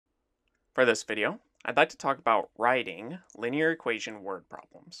For this video, I'd like to talk about writing linear equation word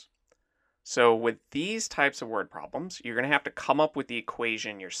problems. So with these types of word problems, you're going to have to come up with the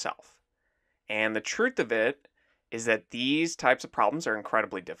equation yourself. And the truth of it is that these types of problems are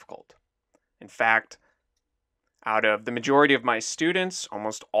incredibly difficult. In fact, out of the majority of my students,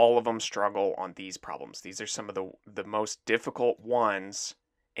 almost all of them struggle on these problems. These are some of the most difficult ones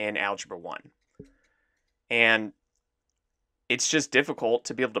in Algebra 1. And it's just difficult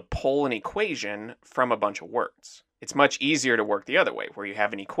to be able to pull an equation from a bunch of words. It's much easier to work the other way, where you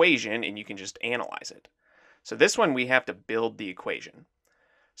have an equation and you can just analyze it. So this one, we have to build the equation.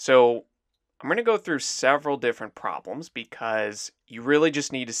 So I'm going to go through several different problems because you really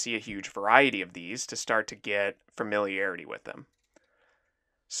just need to see a huge variety of these to start to get familiarity with them.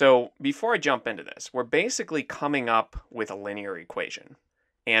 So before I jump into this, we're basically coming up with a linear equation.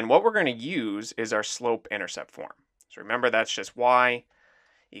 And what we're going to use is our slope-intercept form. So remember, that's just y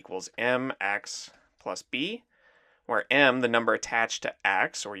equals mx plus b, where m, the number attached to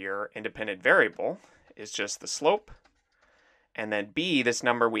x, or your independent variable, is just the slope. And then b, this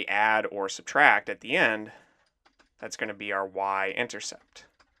number we add or subtract at the end, that's going to be our y-intercept.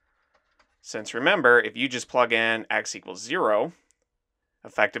 Since remember, if you just plug in x equals 0,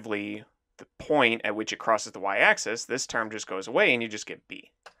 effectively the point at which it crosses the y-axis, this term just goes away and you just get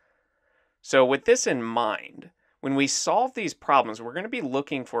b. So with this in mind, when we solve these problems, we're going to be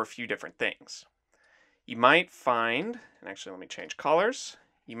looking for a few different things. You might find, and actually let me change colors,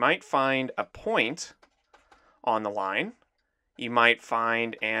 you might find a point on the line. You might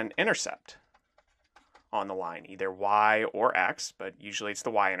find an intercept on the line, either y or x, but usually it's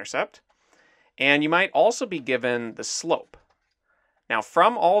the y-intercept. And you might also be given the slope. Now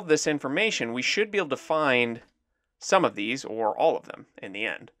from all of this information, we should be able to find some of these or all of them in the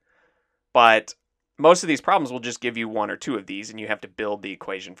end. But most of these problems will just give you one or two of these, and you have to build the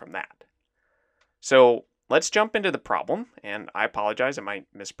equation from that. So let's jump into the problem, and I apologize, I might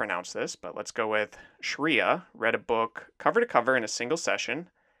mispronounce this, but let's go with Shreya read a book cover to cover in a single session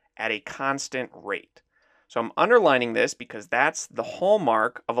at a constant rate. So I'm underlining this because that's the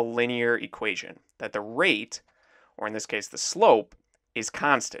hallmark of a linear equation, that the rate, or in this case the slope, is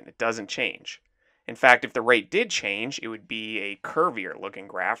constant. It doesn't change. In fact, if the rate did change, it would be a curvier looking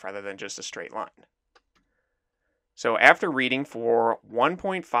graph rather than just a straight line. So after reading for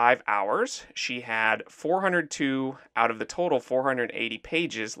 1.5 hours, she had 402 out of the total 480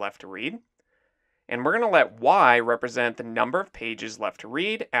 pages left to read. And we're going to let y represent the number of pages left to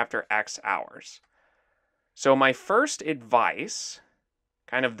read after x hours. So my first advice,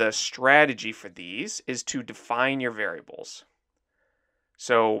 kind of the strategy for these, is to define your variables.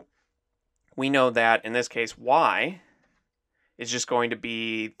 So we know that in this case, y is just going to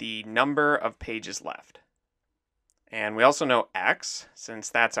be the number of pages left. And we also know x, since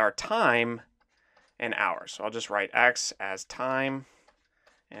that's our time in hours. So I'll just write x as time,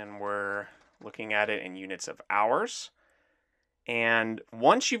 and we're looking at it in units of hours. And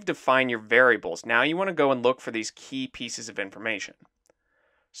once you've defined your variables, now you want to go and look for these key pieces of information.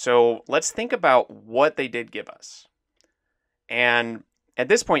 So let's think about what they did give us. And at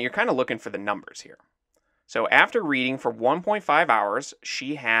this point, you're kind of looking for the numbers here. So after reading for 1.5 hours,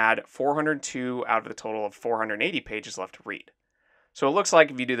 she had 402 out of the total of 480 pages left to read. So it looks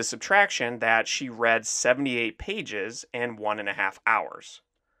like if you do the subtraction that she read 78 pages in 1.5 hours.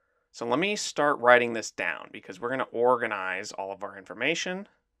 So let me start writing this down because we're going to organize all of our information.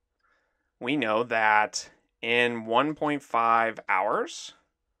 We know that in 1.5 hours,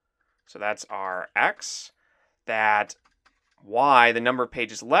 so that's our x, that y, the number of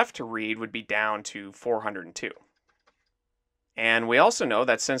pages left to read, would be down to 402. And we also know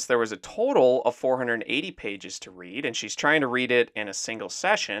that since there was a total of 480 pages to read, and she's trying to read it in a single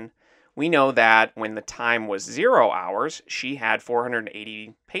session, we know that when the time was 0 hours, she had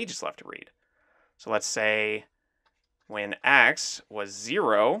 480 pages left to read. So let's say when x was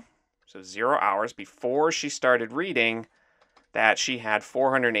 0, so 0 hours before she started reading, that she had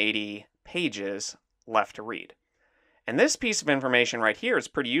 480 pages left to read. And this piece of information right here is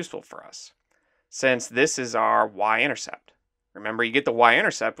pretty useful for us, since this is our y-intercept. Remember, you get the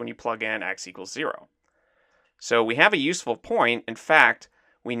y-intercept when you plug in x equals 0. So we have a useful point. In fact,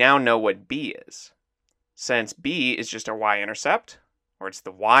 we now know what b is. Since b is just our y-intercept, or it's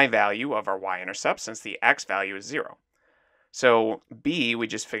the y value of our y-intercept, since the x value is 0. So b, we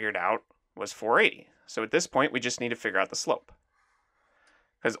just figured out, was 480. So at this point, we just need to figure out the slope.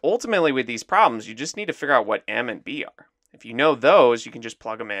 Because ultimately with these problems, you just need to figure out what m and b are. If you know those, you can just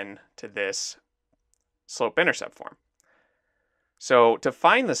plug them in to this slope-intercept form. So to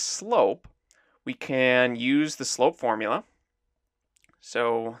find the slope, we can use the slope formula.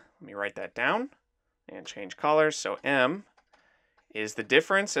 So Let me write that down and change colors. So m is the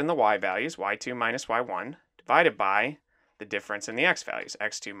difference in the y values, y2 minus y1, divided by the difference in the x values,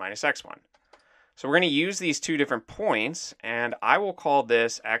 x2 minus x1. So we're going to use these two different points, and I will call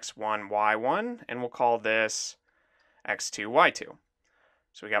this x1, y1, and we'll call this x2, y2.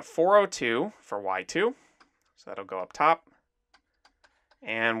 So we got 402 for y2, so that'll go up top.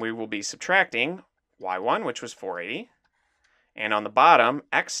 And we will be subtracting y1, which was 480. And on the bottom,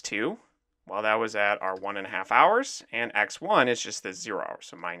 x2, well, that was at our 1.5 hours, and x1 is just the 0 hours,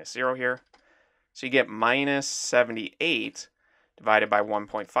 so minus 0 here. So you get minus 78 divided by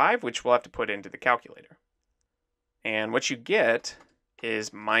 1.5, which we'll have to put into the calculator. And what you get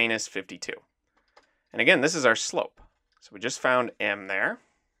is minus 52. And again, this is our slope. So we just found m there.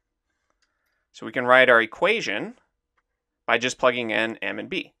 So we can write our equation by just plugging in m and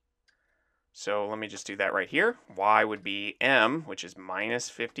b. So let me just do that right here. Y would be m, which is minus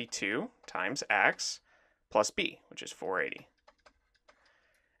 52 times x, plus b, which is 480.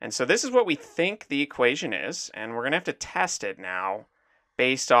 And so this is what we think the equation is, and we're going to have to test it now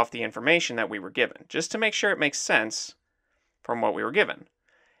based off the information that we were given, just to make sure it makes sense from what we were given.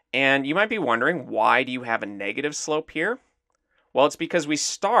 And you might be wondering, why do you have a negative slope here? Well, it's because we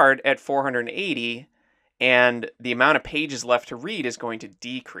start at 480, and the amount of pages left to read is going to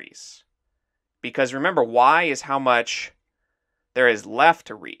decrease. Because remember, y is how much there is left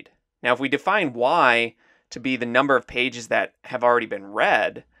to read. Now, if we define y to be the number of pages that have already been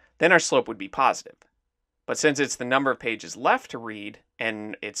read, then our slope would be positive. But since it's the number of pages left to read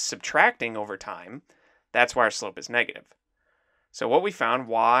and it's subtracting over time, that's why our slope is negative. So what we found,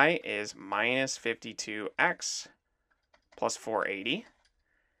 y is minus 52x plus 480.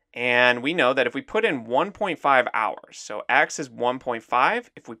 And we know that if we put in 1.5 hours, so x is 1.5,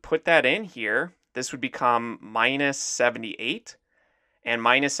 if we put that in here, this would become minus 78. And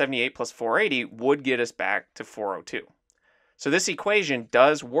minus 78 plus 480 would get us back to 402. So this equation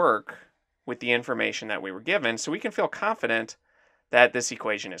does work with the information that we were given, so we can feel confident that this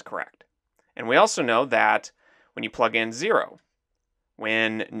equation is correct. And we also know that when you plug in 0,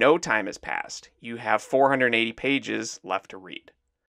 when no time has passed, you have 480 pages left to read.